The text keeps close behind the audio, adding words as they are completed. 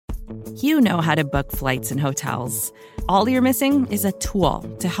You know how to book flights and hotels. All you're missing is a tool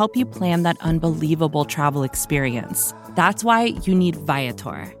to help you plan that unbelievable travel experience. That's why you need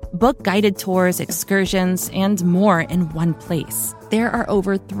Viator. Book guided tours, excursions, and more in one place. There are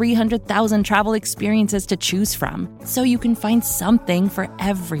over 300,000 travel experiences to choose from, so you can find something for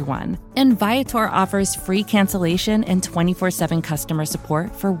everyone. And Viator offers free cancellation and 24/7 customer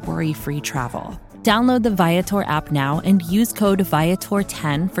support for worry-free travel. Download the Viator app now and use code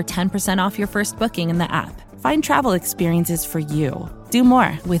Viator10 for 10% off your first booking in the app. Find travel experiences for you. Do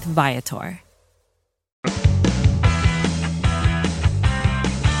more with Viator.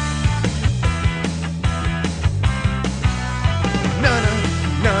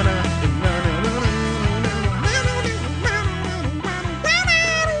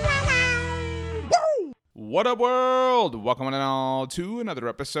 What up, world? Welcome on all to another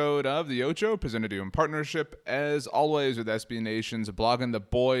episode of The Ocho, presented to you in partnership, as always, with SB Nation's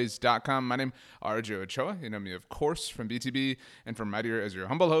bloggingtheboys.com. My name is RJ Ochoa. You know me, of course, from BTB and from right here as your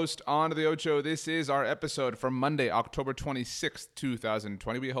humble host on The Ocho. This is our episode for Monday, October 26th,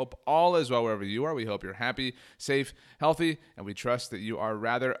 2020. We hope all is well wherever you are. We hope you're happy, safe, healthy, and we trust that you are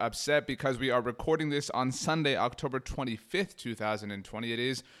rather upset because we are recording this on Sunday, October 25th, 2020. It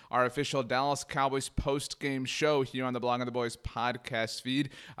is our official Dallas Cowboys Postgame Show here on the Blogging the Boys podcast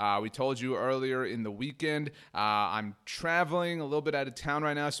feed. We told you earlier in the weekend, I'm traveling a little bit out of town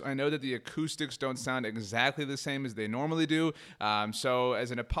right now, so I know that the acoustics don't sound exactly the same as they normally do. So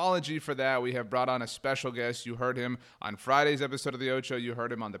as an apology for that, we have brought on a special guest. You heard him on Friday's episode of The Ocho. You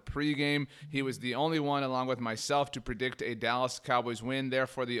heard him on the pregame. He was the only one, along with myself, to predict a Dallas Cowboys win,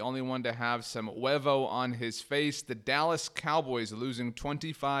 therefore the only one to have some huevo on his face. The Dallas Cowboys losing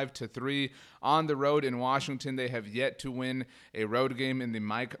 25-3 on the road in Washington. They have yet to win a road game in the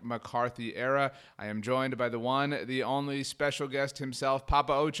Mike McCarthy era. I am joined by the one, the only special guest himself,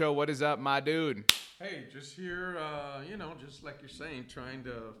 Papa Ocho. What is up, my dude? Hey, just here, just like you're saying, trying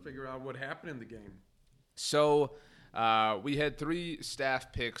to figure out what happened in the game. So we had three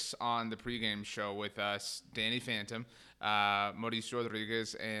staff picks on the pregame show with us: Danny Phantom, Mauricio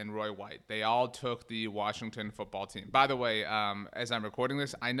Rodriguez, and Roy White. They all took the Washington football team. By the way, as I'm recording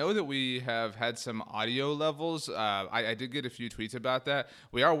this, I know that we have had some audio levels. I did get a few tweets about that.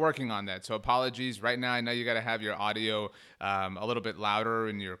 We are working on that, so apologies. Right now, I know you got to have your audio a little bit louder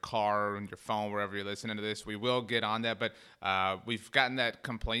in your car, in your phone, wherever you're listening to this. We will get on that, but we've gotten that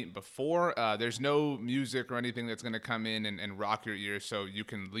complaint before. There's no music or anything that's going to come in and rock your ears, so you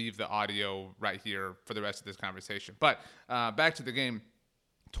can leave the audio right here for the rest of this conversation. But back to the game,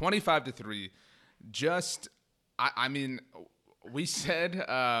 25-3. I mean, we said,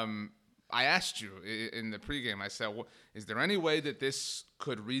 I asked you in the pregame, I said, is there any way that this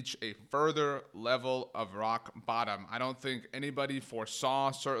could reach a further level of rock bottom? I don't think anybody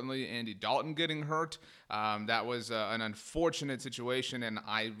foresaw, certainly, Andy Dalton getting hurt. That was an unfortunate situation, and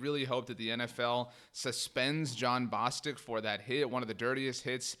I really hope that the NFL suspends John Bostic for that hit, one of the dirtiest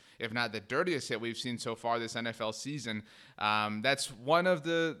hits, if not the dirtiest hit we've seen so far this NFL season. That's one of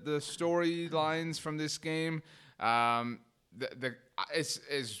the storylines from this game. I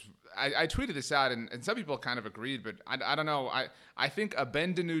tweeted this out, and some people kind of agreed, but I don't know. I think a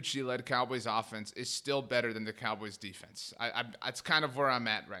Ben DiNucci-led Cowboys offense is still better than the Cowboys defense. It's kind of where I'm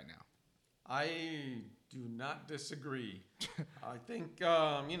at right now. I do not disagree. I think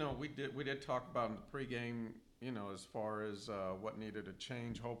we did talk about in the pregame, as far as what needed to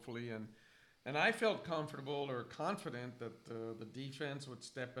change, hopefully, and I felt comfortable or confident that the defense would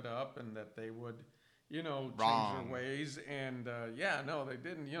step it up and that they would change their ways. And, they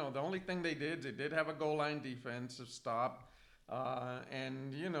didn't. The only thing they did have a goal line defensive stop.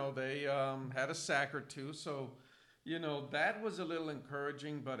 And they had a sack or two. So, that was a little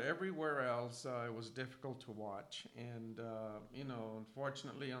encouraging. But everywhere else, it was difficult to watch. And,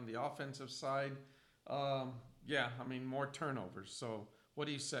 unfortunately, on the offensive side, more turnovers. So what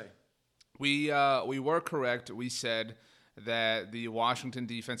do you say? We were correct. We said that the Washington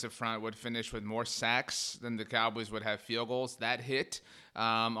defensive front would finish with more sacks than the Cowboys would have field goals. That hit,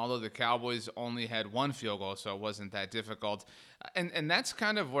 although the Cowboys only had one field goal, so it wasn't that difficult. And that's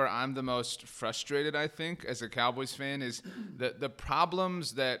kind of where I'm the most frustrated, I think, as a Cowboys fan, is the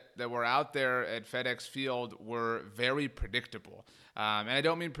problems that were out there at FedEx Field were very predictable. And I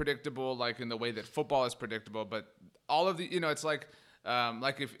don't mean predictable like in the way that football is predictable, but all of the, it's like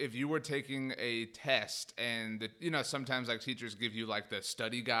if you were taking a test and sometimes like teachers give you like the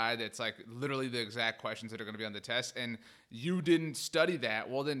study guide that's like literally the exact questions that are going to be on the test, and you didn't study that,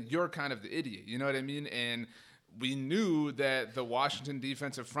 well then you're kind of the idiot, you know what I mean? And we knew that the Washington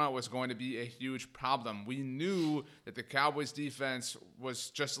defensive front was going to be a huge problem. We knew that the Cowboys defense was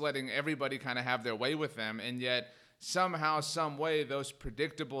just letting everybody kind of have their way with them, and yet somehow, some way, those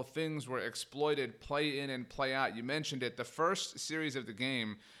predictable things were exploited, play in and play out. You mentioned it. The first series of the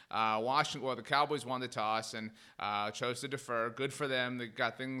game, the Cowboys won the toss and chose to defer. Good for them. They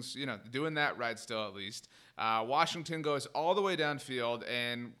got things, doing that right still at least. Washington goes all the way downfield,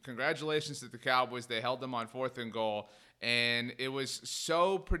 and congratulations to the Cowboys. They held them on 4th and goal, and it was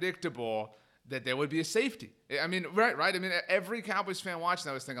so predictable that there would be a safety. I mean, right? I mean, every Cowboys fan watching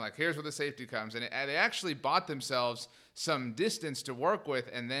that was thinking, like, here's where the safety comes. And they actually bought themselves some distance to work with,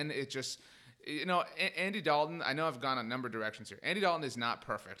 and then it just, Andy Dalton, I know I've gone a number of directions here. Andy Dalton is not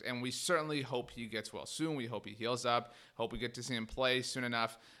perfect, and we certainly hope he gets well soon. We hope he heals up. Hope we get to see him play soon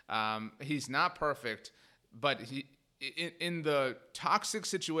enough. He's not perfect, but in the toxic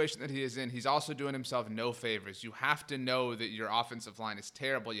situation that he is in, he's also doing himself no favors. You have to know that your offensive line is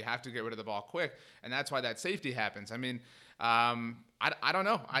terrible. You have to get rid of the ball quick, and that's why that safety happens. I mean, I don't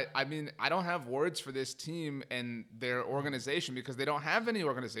know. I mean, I don't have words for this team and their organization because they don't have any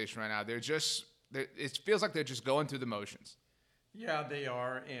organization right now. It feels like they're just going through the motions. Yeah, they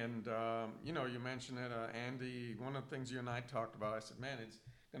are. And, you mentioned it, Andy, one of the things you and I talked about, I said, man, it's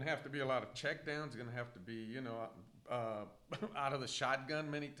going to have to be a lot of checkdowns. It's going to have to be, out of the shotgun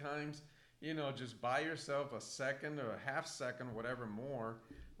many times. Just buy yourself a second or a half second, whatever more,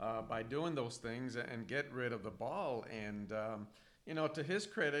 by doing those things and get rid of the ball. And, to his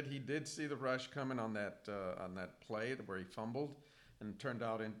credit, he did see the rush coming on that play where he fumbled and turned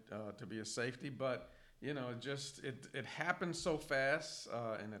out to be a safety. But, it happened so fast,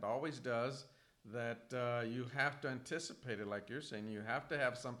 and it always does, that you have to anticipate it. Like you're saying, you have to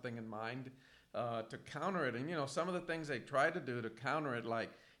have something in mind to counter it. And, some of the things they tried to do to counter it, like,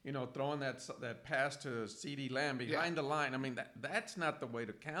 throwing that pass to CeeDee Lamb behind the line. I mean, that's not the way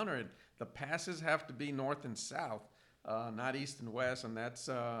to counter it. The passes have to be north and south, not east and west. And that's,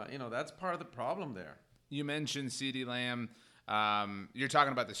 that's part of the problem there. You mentioned CeeDee Lamb. You're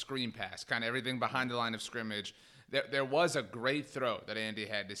talking about the screen pass, kind of everything behind the line of scrimmage. There was a great throw that Andy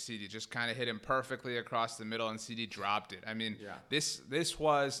had to CeeDee, just kind of hit him perfectly across the middle, and CeeDee dropped it. I mean, this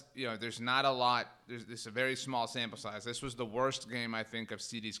was, there's not a lot. This is a very small sample size. This was the worst game, I think, of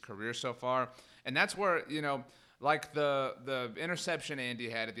CeeDee's career so far. And that's where, like the interception Andy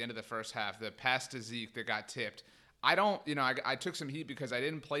had at the end of the first half, the pass to Zeke that got tipped. I took some heat because I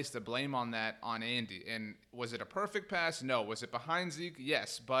didn't place the blame on that on Andy. And was it a perfect pass? No. Was it behind Zeke?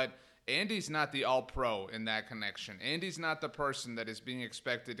 Yes. But Andy's not the all-pro in that connection. Andy's not the person that is being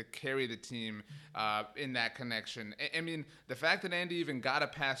expected to carry the team in that connection. I mean, the fact that Andy even got a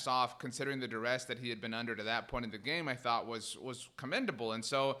pass off, considering the duress that he had been under to that point in the game, I thought was commendable. And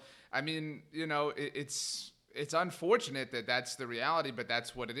so, I mean, it's unfortunate that that's the reality, but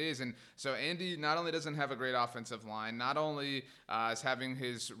that's what it is. And so Andy not only doesn't have a great offensive line, not only is having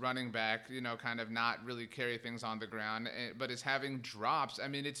his running back, kind of not really carry things on the ground, but is having drops. I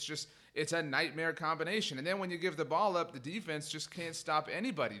mean, it's a nightmare combination. And then when you give the ball up, the defense just can't stop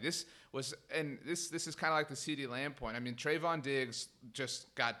anybody. This is kind of like the CeeDee Lamb point. I mean, Trayvon Diggs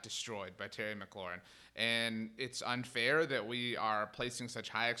just got destroyed by Terry McLaurin. And it's unfair that we are placing such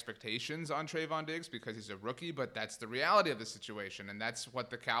high expectations on Trayvon Diggs because he's a rookie, but that's the reality of the situation, and that's what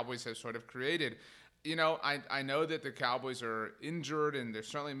the Cowboys have sort of created. I know that the Cowboys are injured and they're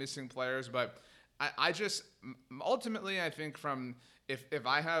certainly missing players, but I just ultimately I think from if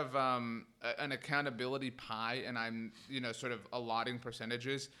I have an accountability pie and I'm sort of allotting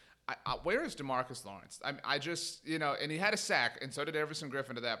percentages. Where is DeMarcus Lawrence? I just, and he had a sack, and so did Everson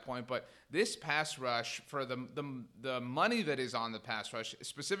Griffin to that point. But this pass rush, for the money that is on the pass rush,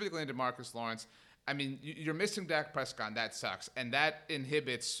 specifically in DeMarcus Lawrence, I mean, you're missing Dak Prescott, and that sucks. And that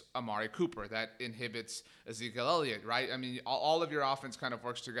inhibits Amari Cooper. That inhibits Ezekiel Elliott, right? I mean, all of your offense kind of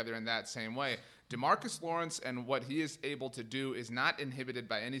works together in that same way. DeMarcus Lawrence and what he is able to do is not inhibited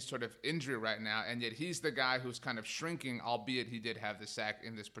by any sort of injury right now, and yet he's the guy who's kind of shrinking, albeit he did have the sack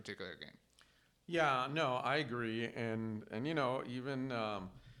in this particular game. Yeah, no, I agree. And even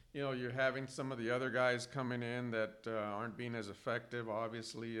you're having some of the other guys coming in that aren't being as effective.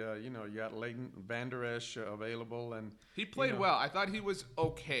 Obviously, you got Leighton Vander Esch available, and he played well. I thought he was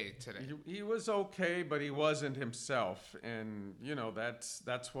okay today. He was okay, but he wasn't himself, and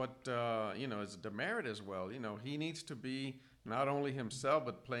that's what is a demerit as well. He needs to be not only himself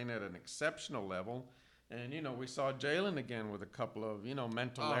but playing at an exceptional level. And we saw Jalen again with a couple of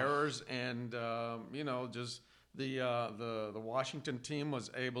mental errors, and just. The Washington team was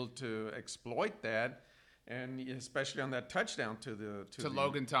able to exploit that, and especially on that touchdown to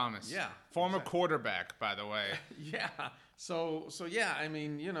Logan Thomas. Yeah, former quarterback, by the way. Yeah. So yeah, I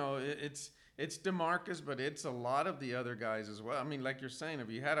mean, it's DeMarcus, but it's a lot of the other guys as well. I mean, like you're saying, if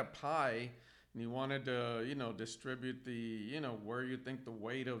you had a pie and you wanted to, distribute the, where you think the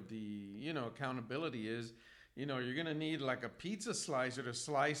weight of the, accountability is, you're going to need like a pizza slicer to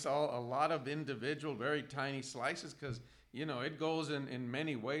slice a lot of individual, very tiny slices because, it goes in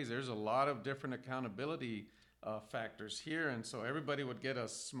many ways. There's a lot of different accountability factors here. And so everybody would get a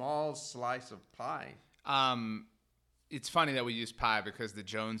small slice of pie. It's funny that we use pie because the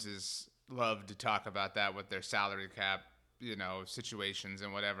Joneses love to talk about that with their salary cap, situations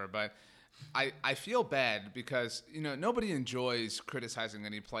and whatever. But I feel bad because, nobody enjoys criticizing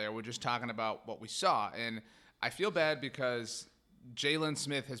any player. We're just talking about what we saw. And I feel bad because Jalen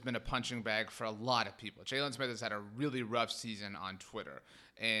Smith has been a punching bag for a lot of people. Jalen Smith has had a really rough season on Twitter,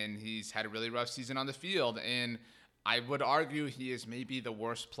 and he's had a really rough season on the field. And I would argue he is maybe the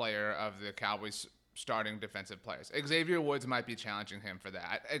worst player of the Cowboys starting defensive players. Xavier Woods might be challenging him for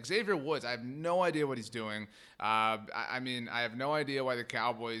that. Xavier Woods, I have no idea what he's doing. I have no idea why the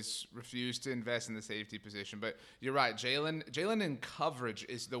Cowboys refuse to invest in the safety position. But you're right, Jalen in coverage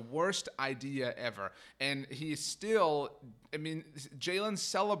is the worst idea ever. And he's still, Jalen's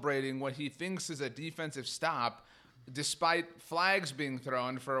celebrating what he thinks is a defensive stop despite flags being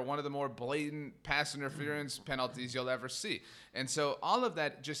thrown for one of the more blatant pass interference penalties you'll ever see. And so all of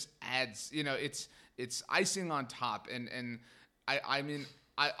that just adds, it's icing on top. And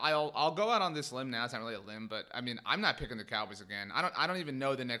I'll go out on this limb now. It's not really a limb, but I'm not picking the Cowboys again. I don't even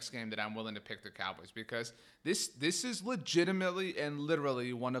know the next game that I'm willing to pick the Cowboys because this is legitimately and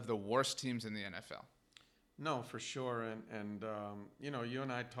literally one of the worst teams in the NFL. No, for sure. And you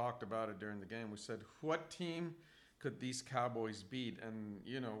and I talked about it during the game. We said, what team could these Cowboys beat? And,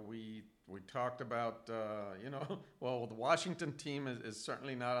 we talked about, well, the Washington team is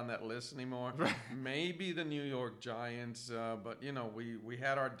certainly not on that list anymore. Right. Maybe the New York Giants, but, we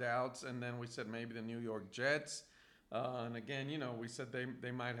had our doubts, and then we said maybe the New York Jets. And again, we said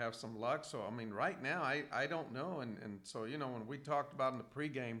they might have some luck. So, right now, I don't know. And so, when we talked about in the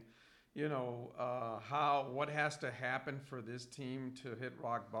pregame, what has to happen for this team to hit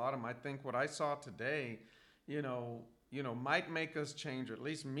rock bottom, I think what I saw today, might make us change, or at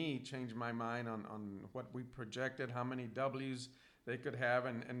least me change my mind on what we projected, how many W's they could have,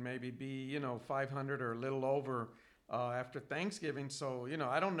 and maybe be, 500 or a little over after Thanksgiving. So,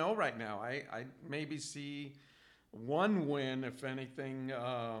 I don't know right now. I maybe see one win, if anything.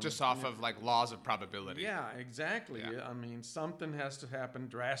 Just off of like laws of probability. Yeah, exactly. Yeah. Something has to happen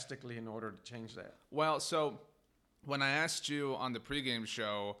drastically in order to change that. Well, so when I asked you on the pregame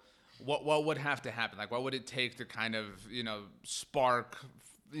show, what would have to happen? Like, what would it take to kind of, spark,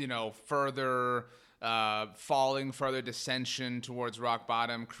 further falling, further dissension towards rock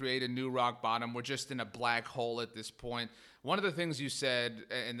bottom, create a new rock bottom? We're just in a black hole at this point. One of the things you said,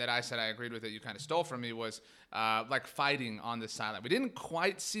 and that I said I agreed with, that you kind of stole from me, was like fighting on the sideline. We didn't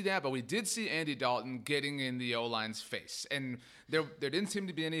quite see that, but we did see Andy Dalton getting in the O-line's face. And there didn't seem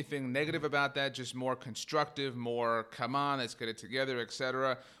to be anything negative about that, just more constructive, more, come on, let's get it together,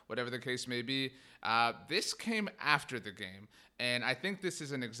 etc., whatever the case may be. This came after the game, and I think this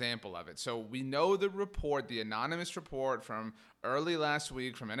is an example of it. So we know the report, the anonymous report from early last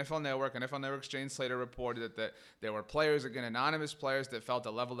week from NFL Network. NFL Network's Jane Slater reported that there were players, again, anonymous players, that felt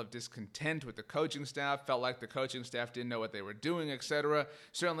a level of discontent with the coaching staff, felt like the coaching staff didn't know what they were doing, etc.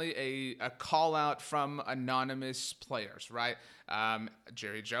 Certainly a call out from anonymous players, right?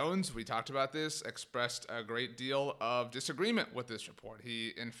 Jerry Jones, we talked about this, expressed a great deal of disagreement with this report.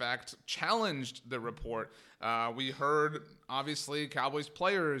 He, in fact, challenged the report. We heard, obviously, Cowboys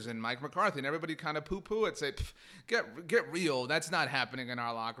players and Mike McCarthy and everybody kind of poo-poo it, say, get real. That's not happening in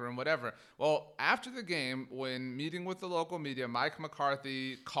our locker room, whatever. Well, after the game, when meeting with the local media, Mike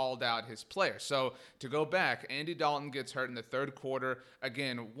McCarthy called out his players. So to go back, Andy Dalton gets hurt in the third quarter.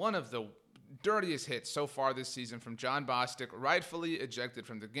 Again, one of the dirtiest hits so far this season from John Bostic, rightfully ejected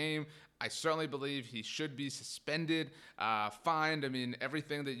from the game. I certainly believe he should be suspended, fined.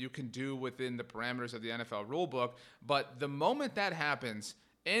 Everything that you can do within the parameters of the NFL rulebook. But the moment that happens,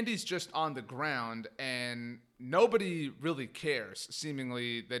 Andy's just on the ground, and nobody really cares,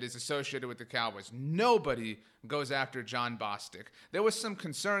 seemingly, that is associated with the Cowboys. Nobody goes after John Bostic. There was some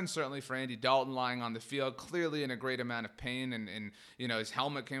concern, certainly, for Andy Dalton lying on the field, clearly in a great amount of pain, and his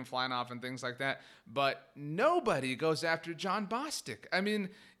helmet came flying off and things like that. But nobody goes after John Bostic.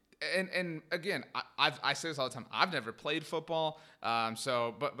 And again, I say this all the time. I've never played football.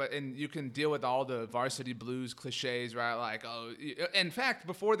 And you can deal with all the varsity blues cliches, right? Like, oh, in fact,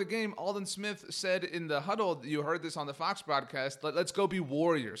 before the game, Alden Smith said in the huddle, you heard this on the Fox broadcast, let's go be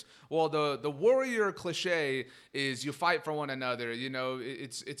warriors. Well, the warrior cliche is you fight for one another. You know,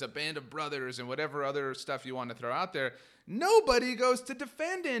 it's a band of brothers and whatever other stuff you want to throw out there. Nobody goes to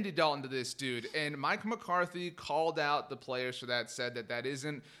defend Andy Dalton to this dude. And Mike McCarthy called out the players for that, said that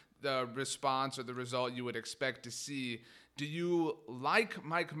isn't the response or the result you would expect to see. Do you like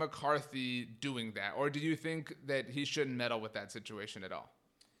Mike McCarthy doing that, or do you think that he shouldn't meddle with that situation at all?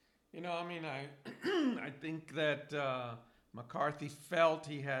 You know, I mean, I think that McCarthy felt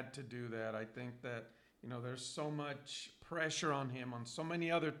he had to do that. I think that, you know, there's so much pressure on him on so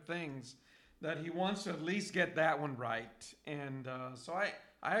many other things that he wants to at least get that one right. And so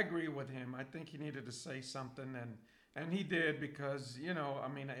I agree with him. I think he needed to say something, and he did, because, you know,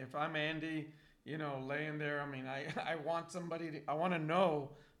 I mean, if I'm Andy, you know, laying there, I mean, I want somebody I want to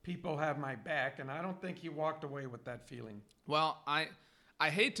know people have my back, and I don't think he walked away with that feeling. Well, I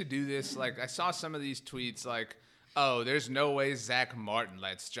hate to do this. Like, I saw some of these tweets like, oh, there's no way Zach Martin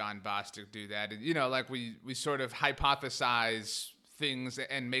lets John Bostic do that. And, you know, like we sort of hypothesize things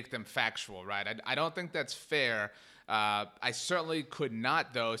and make them factual, right? I don't think that's fair. I certainly could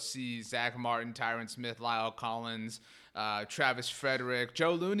not, though, see Zach Martin, Tyron Smith, Lyle Collins, Travis Frederick,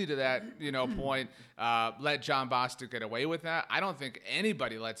 Joe Looney to that, you know, point, let John Bostic get away with that. I don't think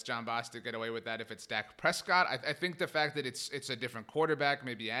anybody lets John Bostic get away with that if it's Dak Prescott. I think the fact that it's a different quarterback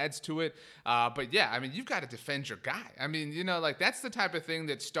maybe adds to it. But yeah, I mean, you've got to defend your guy. I mean, you know, like that's the type of thing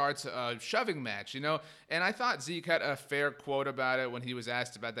that starts a shoving match, you know? And I thought Zeke had a fair quote about it when he was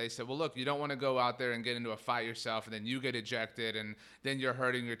asked about that. He said, well, look, you don't want to go out there and get into a fight yourself and then you get ejected and then you're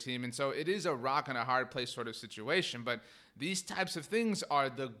hurting your team. And so it is a rock and a hard place sort of situation. But these types of things are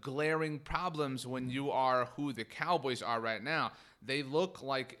the glaring problems when you are who the Cowboys are right now. They look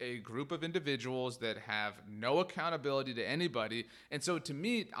like a group of individuals that have no accountability to anybody. And so to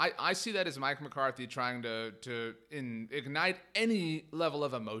me, I see that as Mike McCarthy trying to ignite any level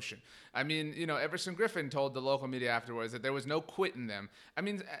of emotion. I mean, you know, Everson Griffin told the local media afterwards that there was no quit in them. I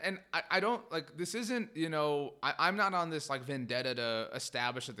mean, and I don't, like, this isn't, you know, I'm not on this, like, vendetta to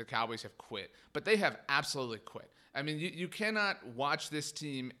establish that the Cowboys have quit. But they have absolutely quit. I mean, you cannot watch this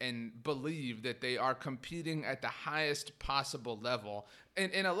team and believe that they are competing at the highest possible level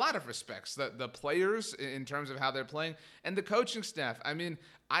in a lot of respects. The players in terms of how they're playing and the coaching staff. I mean,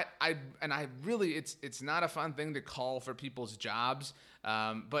 I really, it's not a fun thing to call for people's jobs,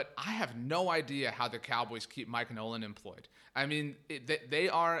 but I have no idea how the Cowboys keep Mike Nolan employed. I mean, they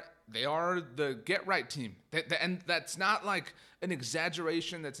are the get right team, and that's not like an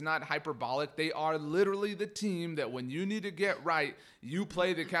exaggeration. That's not hyperbolic. They are literally the team that when you need to get right, you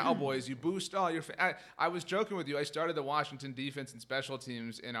play the Cowboys. You boost all your. I was joking with you. I started the Washington defense and special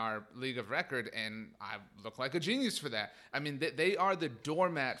teams in our league of record, and I look like a genius for that. I mean, they are the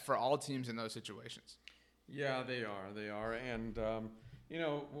doormat for all teams in those situations. Yeah, they are, and you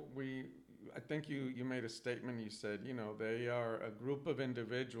know, I think you made a statement. You said, you know, they are a group of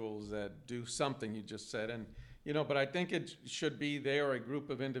individuals that do something. You just said, and you know, but I think it should be they are a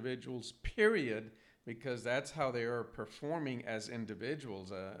group of individuals, period, because that's how they are performing as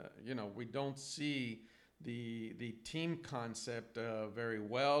individuals. You know, we don't see the team concept very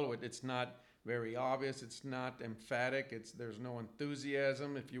well. It's not very obvious. It's not emphatic. There's no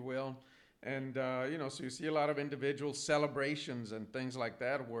enthusiasm, if you will. And, you know, so you see a lot of individual celebrations and things like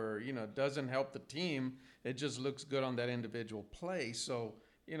that where, you know, it doesn't help the team. It just looks good on that individual play. So,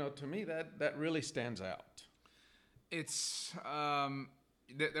 you know, to me, that really stands out. It's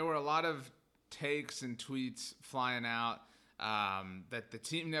there were a lot of takes and tweets flying out that the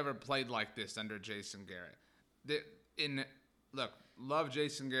team never played like this under Jason Garrett. Look, love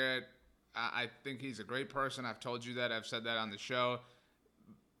Jason Garrett. I think he's a great person. I've told you that. I've said that on the show.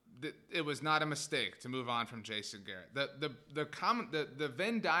 It was not a mistake to move on from Jason Garrett. The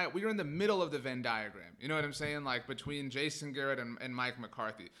Venn diagram, we were in the middle of the Venn diagram. You know what I'm saying? Like between Jason Garrett and Mike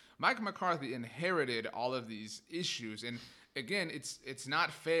McCarthy. Mike McCarthy inherited all of these issues. And again, it's not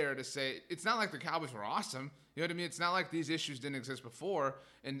fair to say, it's not like the Cowboys were awesome. You know what I mean? It's not like these issues didn't exist before.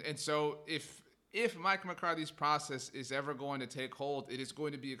 And so if Mike McCarthy's process is ever going to take hold, it is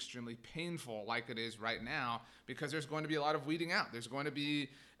going to be extremely painful like it is right now, because there's going to be a lot of weeding out. There's going to be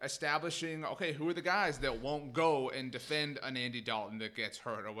establishing, okay, who are the guys that won't go and defend an Andy Dalton that gets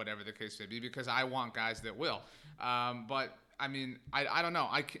hurt or whatever the case may be, because I want guys that will. But, I mean, I don't know.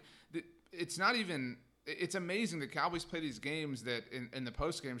 It's not even – it's amazing the Cowboys play these games that in the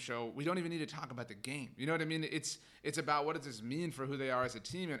postgame show, we don't even need to talk about the game. You know what I mean? It's about what does this mean for who they are as a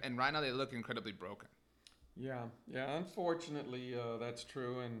team, and right now they look incredibly broken. Yeah. Unfortunately, that's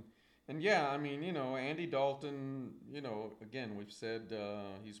true, and yeah, I mean, Andy Dalton. Again, we've said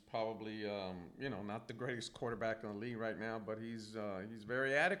he's probably not the greatest quarterback in the league right now, but he's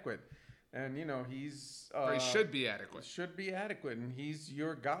very adequate, and he's Or he should be adequate. and he's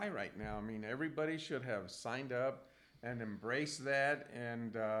your guy right now. I mean, everybody should have signed up and embraced that,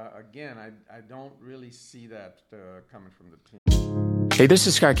 and again, I don't really see that coming from the team. Hey, this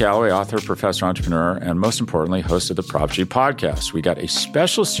is Scott Galloway, author, professor, entrepreneur, and most importantly, host of the Prop G podcast. We got a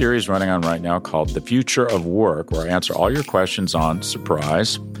special series running on right now called The Future of Work, where I answer all your questions on,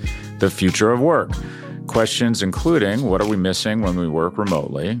 surprise, the future of work. Questions including, what are we missing when we work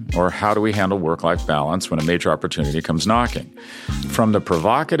remotely? Or how do we handle work-life balance when a major opportunity comes knocking? From the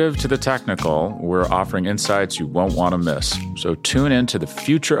provocative to the technical, we're offering insights you won't want to miss. So tune in to The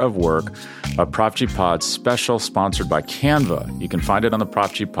Future of Work, a Prop G Pod special sponsored by Canva. You can find it on the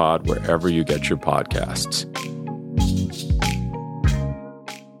Prop G Pod wherever you get your podcasts.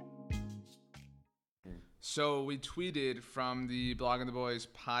 So we tweeted from the Blogging the Boys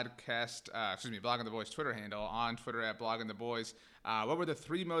podcast, Blogging the Boys Twitter handle on Twitter at Blogging the Boys. What were the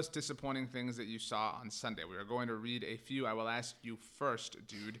 3 most disappointing things that you saw on Sunday? We are going to read a few. I will ask you first,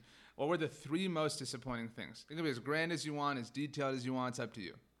 dude. What were the 3 most disappointing things? It can be as grand as you want, as detailed as you want. It's up to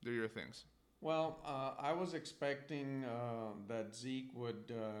you. They're your things. Well, I was expecting that Zeke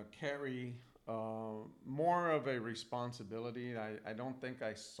would carry more of a responsibility. I don't think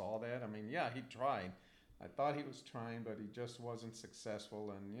I saw that. I mean, yeah, he tried. I thought he was trying, but he just wasn't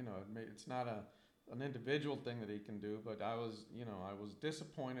successful. And it's not an individual thing that he can do. But I was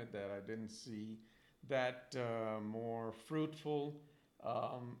disappointed that I didn't see that more fruitful.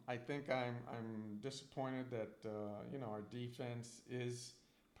 I think I'm disappointed that our defense is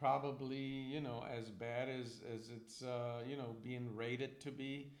probably as bad as it's being rated to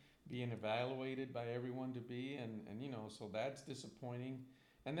be, being evaluated by everyone to be, and so that's disappointing.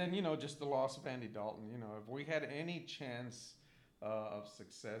 And then, just the loss of Andy Dalton. If we had any chance of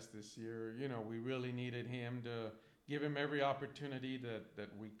success this year, we really needed him to give him every opportunity that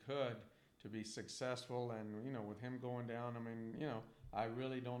we could to be successful. And, with him going down, I mean, I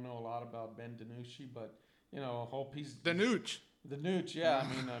really don't know a lot about Ben DiNucci, but, I hope he's... The Nooch, yeah.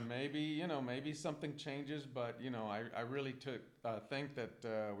 I mean, maybe something changes, but, I really think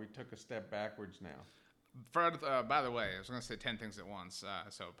that we took a step backwards now. By the way, I was going to say 10 things at once,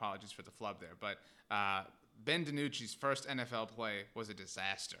 so apologies for the flub there. But Ben DiNucci's first NFL play was a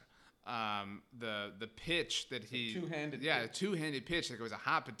disaster. The pitch that he... The two-handed pitch, like it was a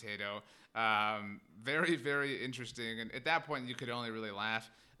hot potato. Very, very interesting. And at that point, you could only really laugh.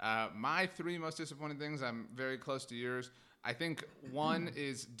 My 3 most disappointing things, I'm very close to yours. I think one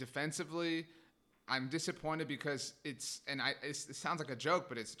is defensively. I'm disappointed because it sounds like a joke,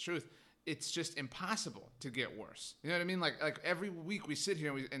 but it's the truth. It's just impossible to get worse. You know what I mean? Like every week we sit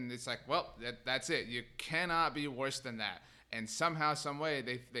here and it's like, well, that's it. You cannot be worse than that. And somehow, some way,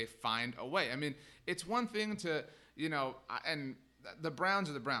 they find a way. I mean, it's one thing to, and the Browns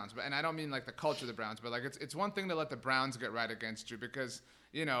are the Browns, and I don't mean like the culture of the Browns, but like it's one thing to let the Browns get right against you because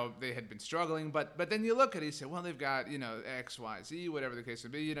they had been struggling, but then you look at it, you say, well, they've got X, Y, Z, whatever the case may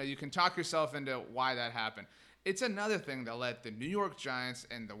be. You can talk yourself into why that happened. It's another thing to let the New York Giants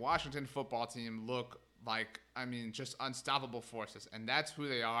and the Washington football team look like, just unstoppable forces, and that's who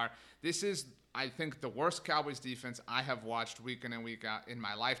they are. This is, I think, the worst Cowboys defense I have watched week in and week out in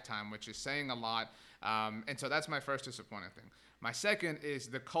my lifetime, which is saying a lot, and so that's my first disappointing thing. My second is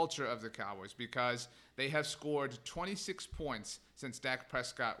the culture of the Cowboys because they have scored 26 points since Dak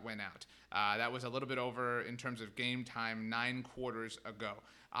Prescott went out. That was a little bit over in terms of game time 9 quarters ago.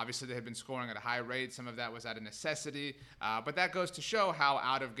 Obviously, they had been scoring at a high rate. Some of that was out of necessity. But that goes to show how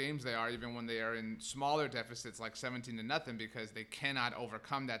out of games they are, even when they are in smaller deficits like 17-0, because they cannot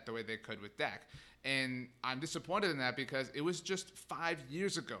overcome that the way they could with Dak. And I'm disappointed in that because it was just 5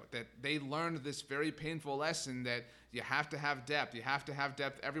 years ago that they learned this very painful lesson that you have to have depth. You have to have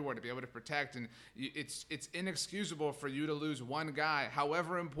depth everywhere to be able to protect. And it's inexcusable for you to lose one guy,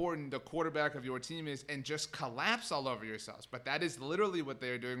 however important the quarterback of your team is, and just collapse all over yourselves. But that is literally what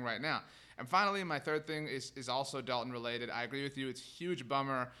they are doing right now. And finally, my third thing is also Dalton related. I agree with you. It's a huge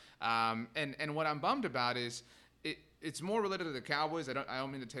bummer. And what I'm bummed about is it's more related to the Cowboys. I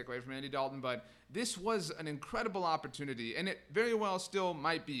don't mean to take away from Andy Dalton, but this was an incredible opportunity, and it very well still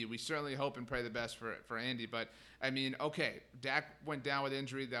might be. We certainly hope and pray the best for Andy, but I mean, okay, Dak went down with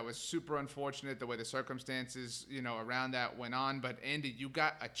injury. That was super unfortunate, the way the circumstances, around that went on. But Andy, you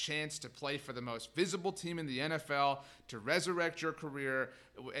got a chance to play for the most visible team in the NFL, to resurrect your career.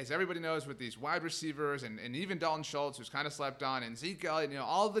 As everybody knows, with these wide receivers and even Dalton Schultz, who's kind of slept on, and Zeke Elliott,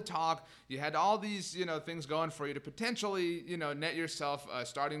 all the talk, you had all these, things going for you to potentially, net yourself a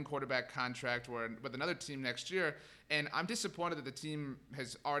starting quarterback contract with another team next year. And I'm disappointed that the team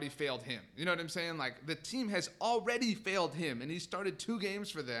has already failed him. You know what I'm saying? Like, the team has already failed him, and he started 2 games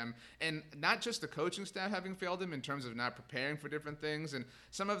for them. And not just the coaching staff having failed him in terms of not preparing for different things. And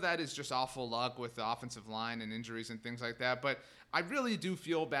some of that is just awful luck with the offensive line and injuries and things like that. But I really do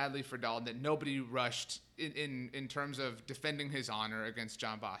feel badly for Dalton that nobody rushed in terms of defending his honor against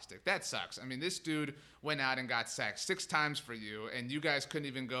John Bostic. That sucks. I mean, this dude went out and got sacked 6 times for you, and you guys couldn't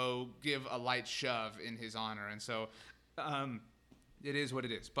even go give a light shove in his honor. And so it is what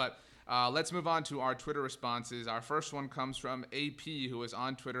it is. But let's move on to our Twitter responses. Our first one comes from AP, who is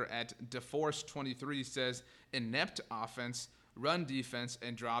on Twitter at DeForce23, says, inept offense, run defense,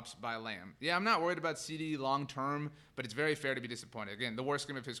 and drops by Lamb. Yeah, I'm not worried about CD long term, but it's very fair to be disappointed. Again, the worst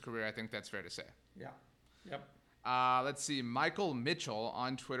game of his career, I think that's fair to say. Yeah. Yep. Let's see. Michael Mitchell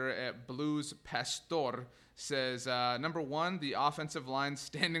on Twitter at Blues Pastor says, number 1, the offensive line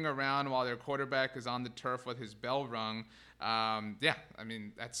standing around while their quarterback is on the turf with his bell rung. Yeah, I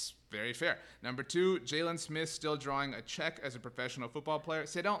mean, that's very fair. Number 2, Jalen Smith still drawing a check as a professional football player.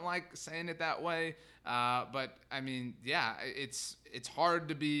 So I don't like saying it that way, but I mean, yeah, it's hard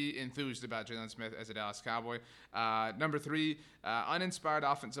to be enthused about Jalen Smith as a Dallas Cowboy. Number 3, uninspired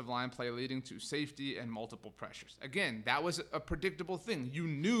offensive line play leading to safety and multiple pressures. Again, that was a predictable thing. You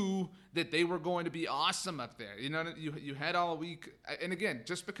knew that they were going to be awesome up there. You had all week, and again,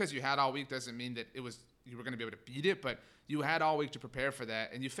 just because you had all week doesn't mean that you were going to be able to beat it, but you had all week to prepare for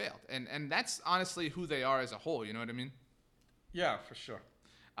that, and you failed. And that's honestly who they are as a whole, you know what I mean? Yeah, for sure.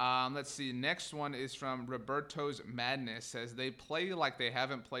 Let's see. Next one is from Roberto's Madness. Says they play like they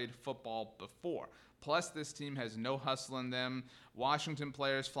haven't played football before. Plus, this team has no hustle in them. Washington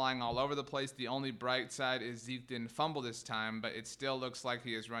players flying all over the place. The only bright side is Zeke didn't fumble this time, but it still looks like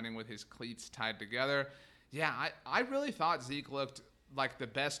he is running with his cleats tied together. Yeah, I really thought Zeke looked like the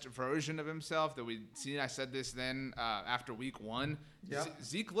best version of himself that we'd seen. I said this then after week 1. Yeah.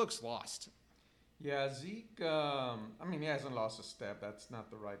 Zeke looks lost. Yeah, Zeke, he hasn't lost a step. That's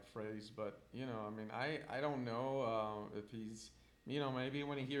not the right phrase. But, I don't know if he's, maybe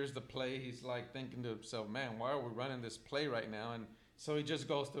when he hears the play, he's like thinking to himself, man, why are we running this play right now? And so he just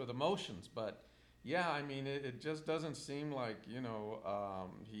goes through the motions. But, yeah, it just doesn't seem like,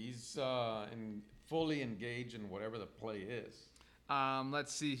 he's fully engaged in whatever the play is.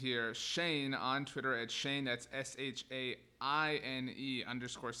 Let's see here. Shane on Twitter at Shane, that's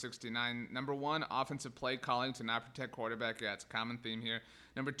SHAINE_69. Number 1, offensive play calling to not protect quarterback. Yeah, it's a common theme here.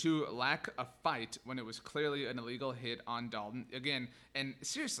 Number 2, lack of fight when it was clearly an illegal hit on Dalton. Again, and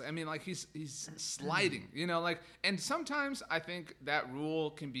seriously, he's sliding, and sometimes I think that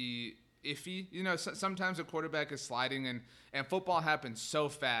rule can be iffy. Sometimes a quarterback is sliding and football happens so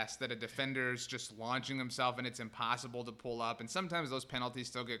fast that a defender's just launching himself and it's impossible to pull up. And sometimes those penalties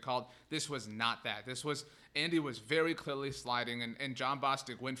still get called. This was not that. Andy was very clearly sliding and John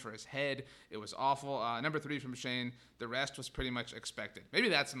Bostic went for his head. It was awful. Number 3 from Shane, the rest was pretty much expected. Maybe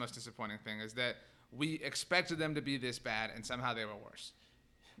that's the most disappointing thing, is that we expected them to be this bad and somehow they were worse.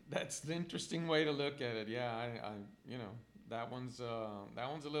 That's the interesting way to look at it. Yeah, That one's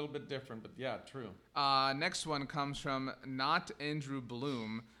a little bit different, but yeah, true. Next one comes from Not Andrew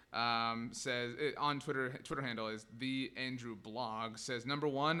Bloom. Says on Twitter handle is the Andrew Blog. Says number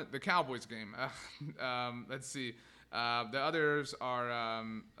 1, the Cowboys game. Let's see. The others are a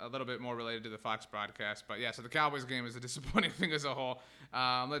little bit more related to the Fox broadcast, but yeah. So the Cowboys game is a disappointing thing as a whole.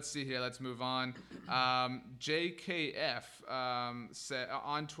 Let's see here. Let's move on. JKF said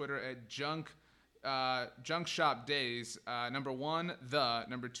on Twitter at Junk Shop Days, number 1,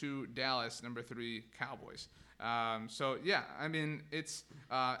 number 2, Dallas, number 3, Cowboys. So yeah, it's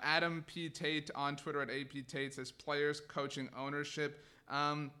Adam P. Tate on Twitter at AP Tate says players, coaching, ownership.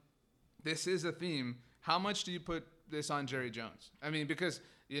 This is a theme. How much do you put this on Jerry Jones? Because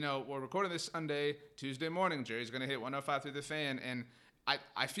we're recording this Sunday, Tuesday morning. Jerry's going to hit 105 through the fan, and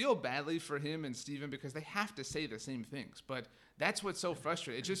I feel badly for him and Steven because they have to say the same things, but that's what's so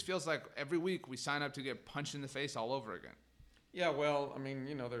frustrating. It just feels like every week we sign up to get punched in the face all over again. Yeah, well,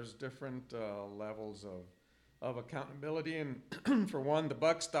 there's different levels of accountability, and for one, the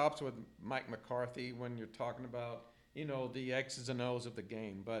buck stops with Mike McCarthy when you're talking about, the X's and O's of the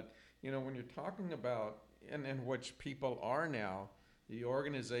game. But, when you're talking about, and which people are now, the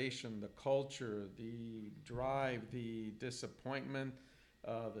organization, the culture, the drive, the disappointment,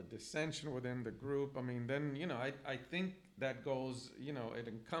 the dissension within the group. I mean, then, I think that goes, it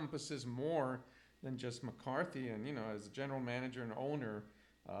encompasses more than just McCarthy. And, as a general manager and owner,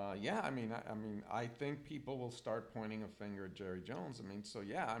 I think people will start pointing a finger at Jerry Jones.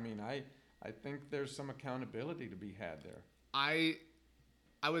 I think there's some accountability to be had there. I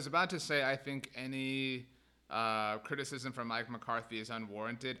was about to say I think any criticism from Mike McCarthy is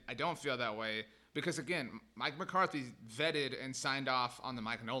unwarranted. I don't feel that way because, again, Mike McCarthy vetted and signed off on the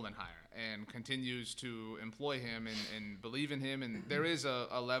Mike Nolan hire and continues to employ him and believe in him. And there is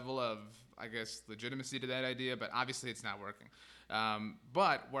a level of, I guess, legitimacy to that idea, but obviously it's not working.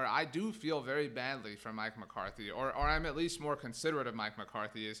 But where I do feel very badly for Mike McCarthy, or I'm at least more considerate of Mike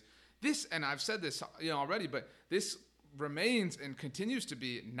McCarthy, is this, and I've said this already, but this remains and continues to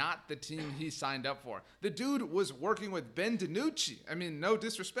be not the team he signed up for. The dude was working with Ben DiNucci. I mean, no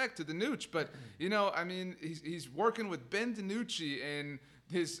disrespect to the Nooch, but, he's working with Ben DiNucci and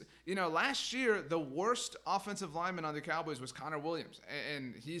his, last year, the worst offensive lineman on the Cowboys was Connor Williams,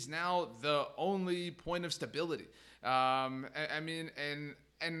 and he's now the only point of stability. If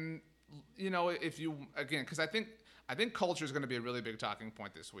you, again, because I think culture is going to be a really big talking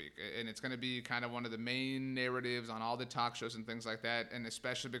point this week, and it's going to be kind of one of the main narratives on all the talk shows and things like that, and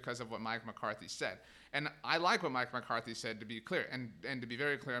especially because of what Mike McCarthy said. And I like what Mike McCarthy said, to be clear, and to be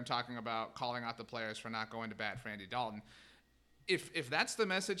very clear, I'm talking about calling out the players for not going to bat for Andy Dalton. If that's the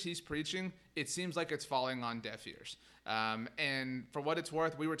message he's preaching, it seems like it's falling on deaf ears. And for what it's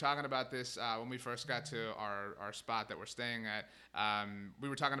worth, we were talking about this when we first got to our spot that we're staying at. We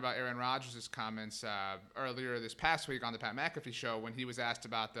were talking about Aaron Rodgers' comments earlier this past week on the Pat McAfee show when he was asked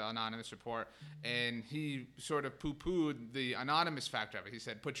about the anonymous report, and he sort of poo-pooed the anonymous factor of it. He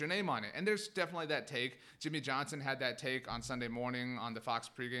said, put your name on it. And there's definitely that take. Jimmy Johnson had that take on Sunday morning on the Fox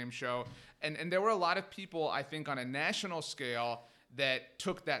pregame show. And there were a lot of people, I think, on a national scale that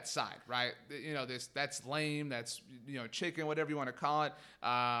took that side, right? That's lame, that's, chicken, whatever you want to call it,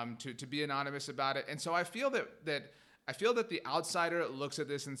 to be anonymous about it. And so I feel that the outsider looks at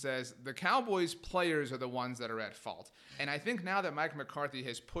this and says, the Cowboys players are the ones that are at fault. And I think now that Mike McCarthy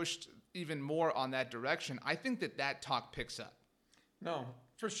has pushed even more on that direction, I think that talk picks up. No,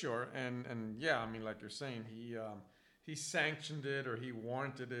 for sure. And yeah, like you're saying, he sanctioned it, or he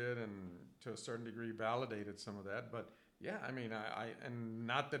warranted it, and to a certain degree validated some of that. But yeah, I and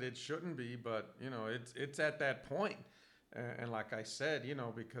not that it shouldn't be, but it's at that point. And like I said,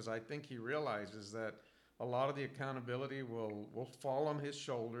 because I think he realizes that a lot of the accountability will fall on his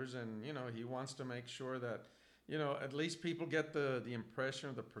shoulders, and he wants to make sure that at least people get the impression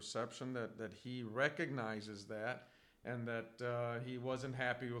or the perception that he recognizes that, and that he wasn't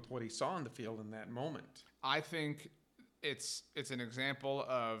happy with what he saw on the field in that moment. I think it's an example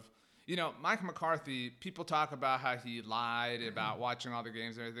of, Mike McCarthy, people talk about how he lied about watching all the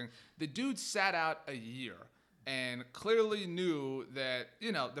games and everything. The dude sat out a year and clearly knew that,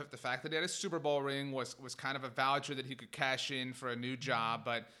 the fact that he had a Super Bowl ring was kind of a voucher that he could cash in for a new job.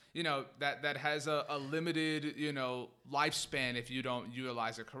 But, that has a limited, lifespan if you don't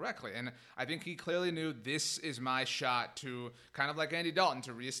utilize it correctly. And I think he clearly knew, this is my shot to, kind of like Andy Dalton,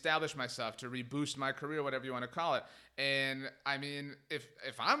 to reestablish myself, to reboost my career, whatever you want to call it. And if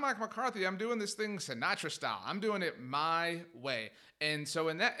I'm Mike McCarthy, I'm doing this thing Sinatra style. I'm doing it my way. And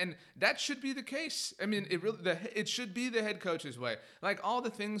so that should be the case. It should be the head coach's way. Like, all the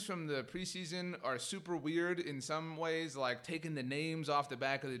things from the preseason are super weird in some ways, like taking the names off the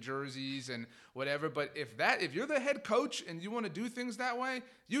back of the jerseys and whatever. But if you're the head coach and you want to do things that way,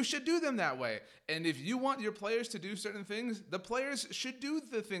 you should do them that way. And if you want your players to do certain things, the players should do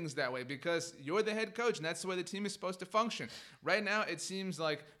the things that way, because you're the head coach and that's the way the team is supposed to function. Right now, it seems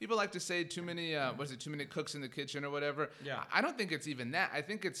like people like to say too many cooks in the kitchen or whatever. Yeah. I don't think it's even that. I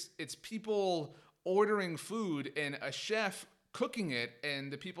think it's people ordering food and a chef cooking it, and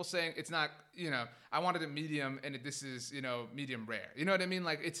the people saying it's not, I wanted it medium and this is, medium rare. You know what I mean?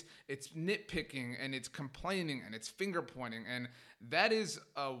 Like, it's nitpicking and it's complaining and it's finger pointing, and that is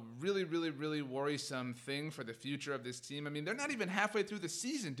a really, really, really worrisome thing for the future of this team. They're not even halfway through the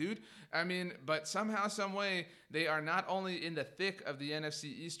season, dude. But somehow, some way, they are not only in the thick of the NFC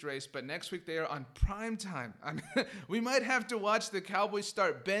East race, but next week they are on prime time. We might have to watch the Cowboys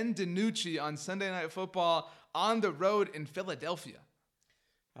start Ben DiNucci on Sunday Night Football on the road in Philadelphia.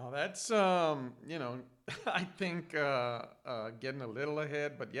 Oh, that's, I think getting a little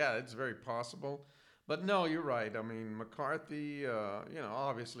ahead, but yeah, it's very possible. But no, you're right. McCarthy,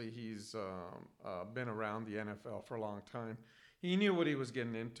 obviously he's been around the NFL for a long time. he knew what he was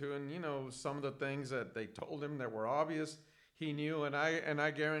getting into. And, some of the things that they told him that were obvious, he knew. And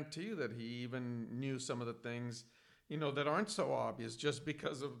I guarantee you that he even knew some of the things, that aren't so obvious, just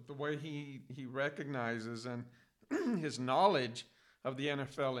because of the way he recognizes and his knowledge of the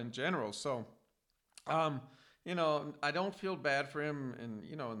NFL in general. So, I don't feel bad for him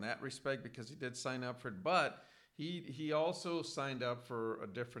in that respect, because he did sign up for it, but he also signed up for a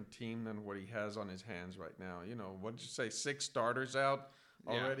different team than what he has on his hands right now. What did you say, 6 starters out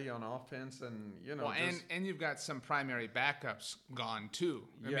already on offense, and and you've got some primary backups gone too.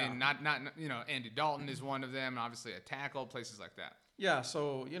 I mean, not Andy Dalton is one of them, obviously a tackle, places like that. Yeah,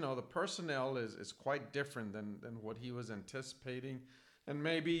 so the personnel is quite different than what he was anticipating. And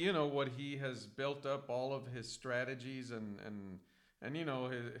maybe, what he has built up, all of his strategies and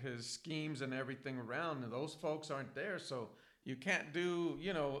his schemes and everything around, and those folks aren't there. So you can't do,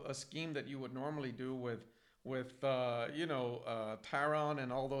 a scheme that you would normally do with Tyron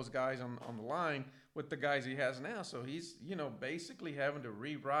and all those guys on the line with the guys he has now. So he's, basically having to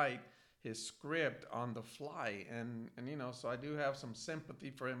rewrite his script on the fly. And so I do have some sympathy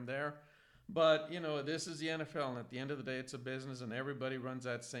for him there. But, this is the NFL, and at the end of the day, it's a business, and everybody runs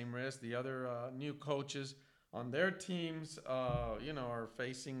that same risk. The other new coaches on their teams, are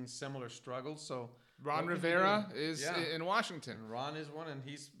facing similar struggles. So Ron Rivera is in Washington. And Ron is one, and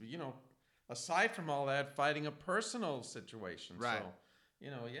he's, aside from all that, fighting a personal situation. Right. So,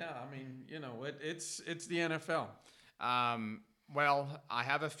 it's the NFL. Well, I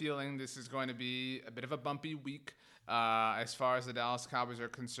have a feeling this is going to be a bit of a bumpy week. As far as the Dallas Cowboys are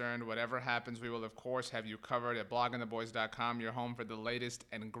concerned, whatever happens, we will, of course, have you covered at bloggingtheboys.com, your home for the latest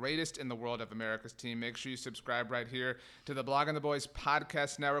and greatest in the world of America's team. Make sure you subscribe right here to the Blogging the Boys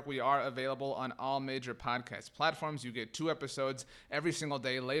podcast network. We are available on all major podcast platforms. You get 2 episodes every single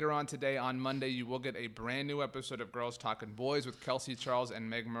day. Later on today, on Monday, you will get a brand new episode of Girls Talking Boys with Kelsey Charles and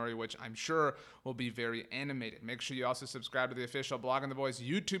Meg Murray, which I'm sure will be very animated. Make sure you also subscribe to the official Blogging the Boys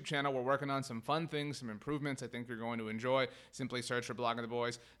YouTube channel. We're working on some fun things, some improvements I think you're going to enjoy. Simply search for Blogging the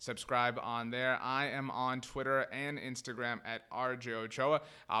Boys, subscribe on there. I am on Twitter and Instagram at RJ Ochoa.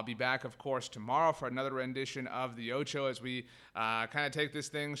 I'll be back, of course, tomorrow for another rendition of the Ocho as we kind of take this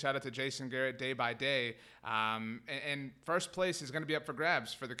thing. Shout out to Jason Garrett day by day. And first place is going to be up for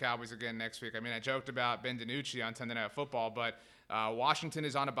grabs for the Cowboys again next week. I mean, I joked about Ben DiNucci on Sunday Night Football, but Washington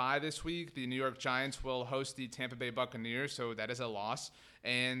is on a bye this week. The New York Giants will host the Tampa Bay Buccaneers, so that is a loss.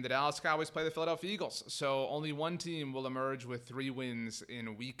 And the Dallas Cowboys play the Philadelphia Eagles. So only one team will emerge with 3 wins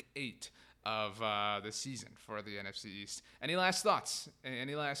in Week 8 of the season for the NFC East. Any last thoughts?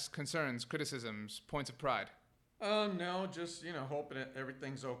 Any last concerns, criticisms, points of pride? No, just, hoping that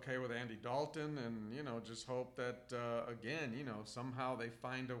everything's okay with Andy Dalton, and, just hope that, again, somehow they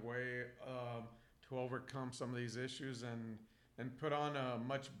find a way to overcome some of these issues and put on a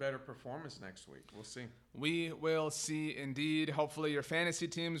much better performance next week. We'll see. We will see indeed. Hopefully your fantasy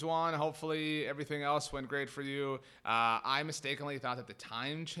teams won. Hopefully everything else went great for you. I mistakenly thought that the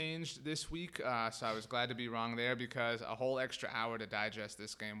time changed this week, so I was glad to be wrong there, because a whole extra hour to digest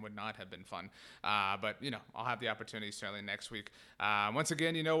this game would not have been fun. But, I'll have the opportunity certainly next week. Once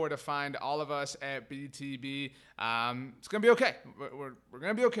again, you know where to find all of us at BTB. It's going to be okay. We're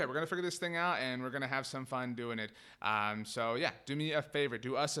going to be okay. We're going to figure this thing out, and we're going to have some fun doing it. So, yeah, do me a favor.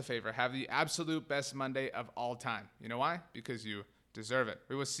 Do us a favor. Have the absolute best Monday of all time. You know why? Because you deserve it.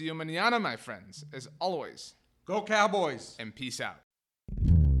 We will see you mañana, my friends. As always, go Cowboys, and peace out.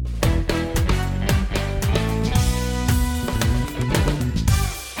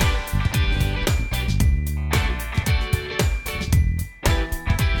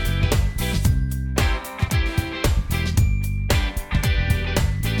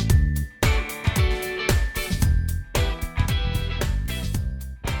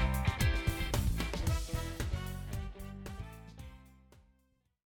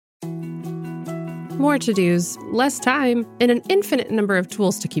 More to-dos, less time, and an infinite number of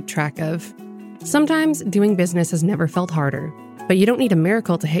tools to keep track of. Sometimes doing business has never felt harder, but you don't need a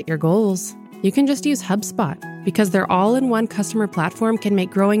miracle to hit your goals. You can just use HubSpot, because their all-in-one customer platform can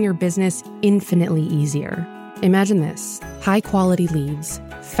make growing your business infinitely easier. Imagine this: high-quality leads,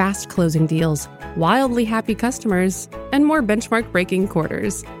 fast closing deals, wildly happy customers, and more benchmark-breaking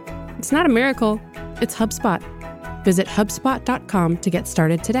quarters. It's not a miracle, it's HubSpot. Visit HubSpot.com to get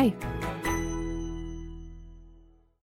started today.